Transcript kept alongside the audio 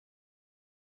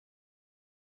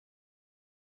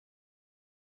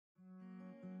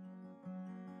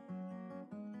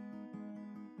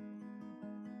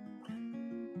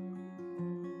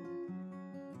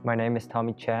My name is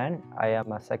Chang. I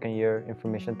am a second-year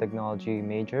information technology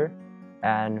major,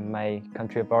 and my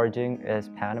country of origin is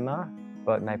Panama,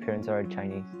 but my parents are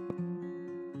Chinese.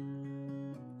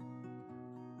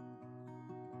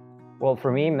 Well,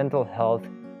 for me, mental health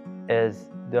is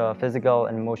the physical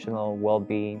and emotional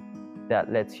well-being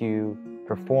that lets you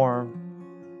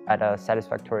perform at a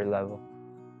satisfactory level.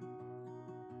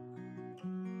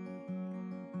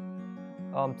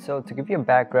 So to give you a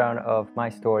background of my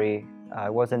story, I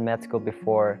was in med school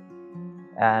before,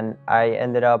 and I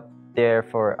ended up there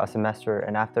for a semester,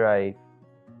 and after I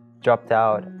dropped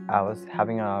out, I was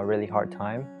having a really hard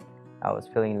time. I was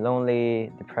feeling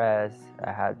lonely, depressed,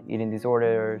 I had eating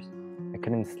disorders, I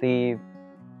couldn't sleep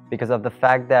because of the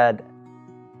fact that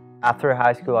after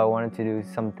high school I wanted to do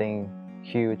something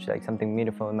huge, like something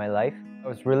meaningful in my life. It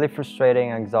was really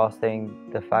frustrating and exhausting,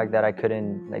 the fact that I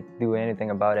couldn't do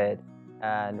anything about it.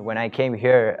 And when I came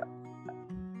here,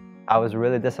 I was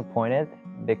really disappointed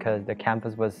because the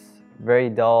campus was very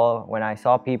dull. When I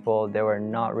saw people, they were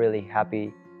not really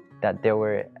happy that they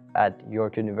were at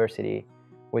York University,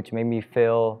 which made me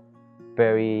feel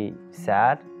very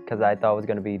sad because I thought it was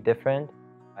going to be different.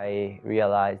 I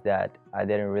realized that I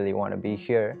didn't really want to be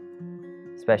here,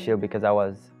 especially because I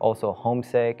was also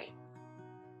homesick.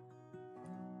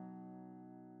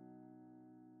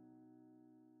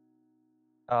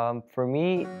 For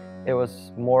me, it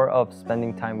was more of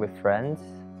spending time with friends,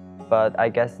 but I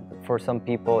guess for some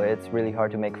people it's really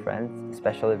hard to make friends,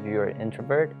 especially if you're an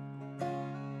introvert.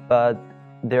 But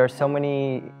there are so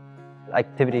many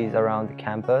activities around the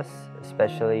campus,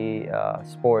 especially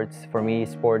sports. For me,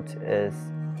 sports is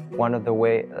one of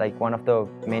the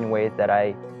main ways that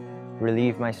I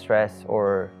relieve my stress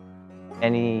or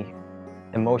any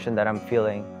emotion that I'm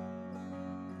feeling.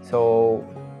 So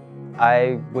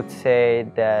I would say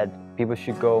that people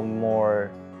should do more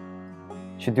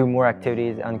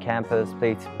activities on campus,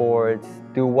 play sports,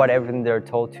 do whatever they're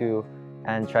told to,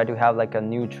 and try to have a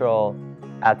neutral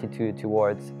attitude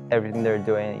towards everything they're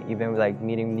doing, even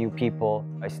meeting new people.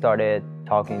 I started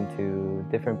talking to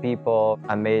different people.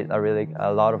 I made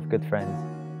a lot of good friends.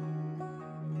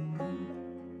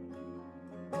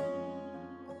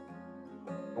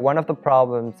 One of the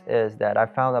problems is that I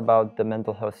found about the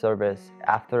mental health service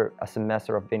after a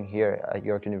semester of being here at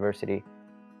York University.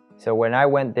 So when I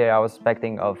went there, I was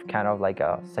expecting of kind of like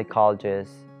a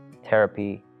psychologist,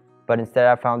 therapy, but instead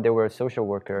I found they were social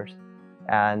workers,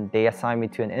 and they assigned me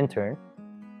to an intern,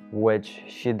 which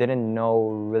she didn't know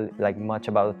really much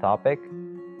about the topic.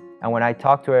 And when I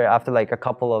talked to her after a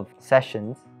couple of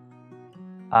sessions,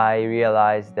 I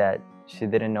realized that she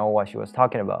didn't know what she was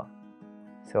talking about.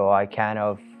 So I kind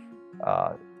of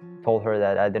told her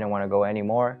that I didn't want to go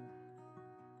anymore,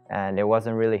 and it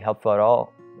wasn't really helpful at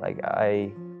all.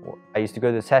 I used to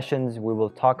go to sessions, we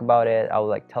will talk about it, I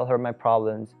would tell her my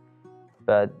problems,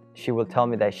 but she will tell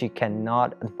me that she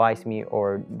cannot advise me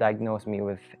or diagnose me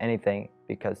with anything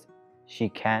because she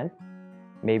can't.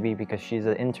 Maybe because she's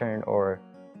an intern or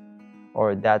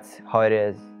that's how it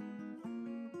is.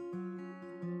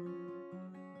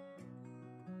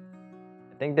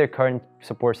 I think their current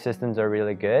support systems are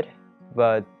really good,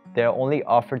 but they're only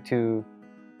offered to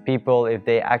people if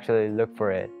they actually look for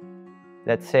it.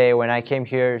 Let's say when I came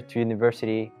here to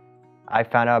university, I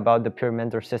found out about the peer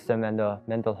mentor system and the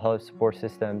mental health support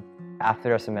system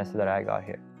after a semester that I got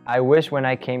here. I wish when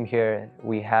I came here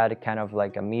we had kind of a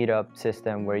meetup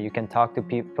system where you can talk to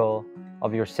people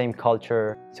of your same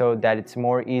culture so that it's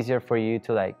more easier for you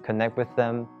to connect with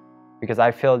them, because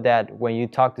I feel that when you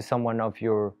talk to someone of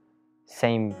your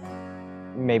same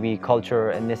maybe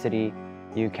culture, ethnicity,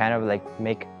 you kind of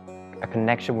make a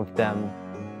connection with them,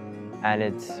 and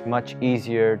it's much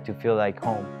easier to feel like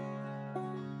home.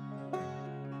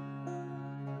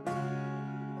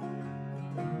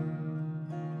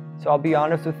 So I'll be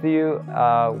honest with you,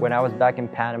 when I was back in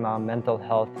Panama, mental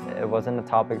health, it wasn't a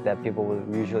topic that people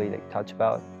would usually touch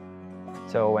about.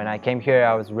 So when I came here,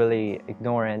 I was really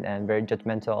ignorant and very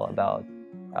judgmental about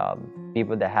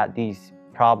people that had these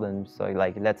problems. So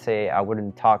let's say I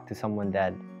wouldn't talk to someone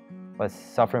that was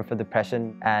suffering from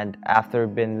depression, and after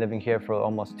been living here for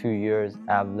almost 2 years,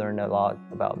 I've learned a lot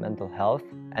about mental health,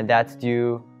 and that's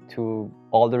due to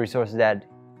all the resources that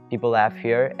people have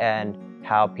here and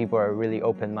how people are really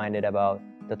open-minded about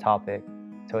the topic.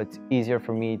 So it's easier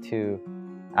for me to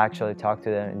actually talk to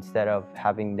them instead of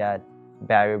having that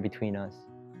barrier between us.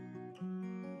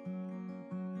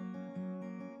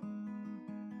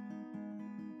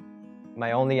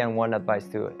 My only and one advice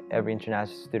to every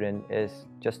international student is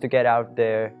just to get out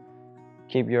there,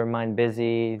 keep your mind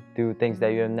busy, do things that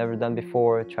you have never done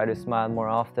before, try to smile more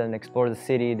often, explore the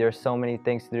city. There's so many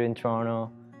things to do in Toronto,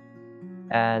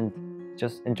 and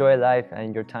just enjoy life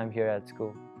and your time here at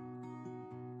school.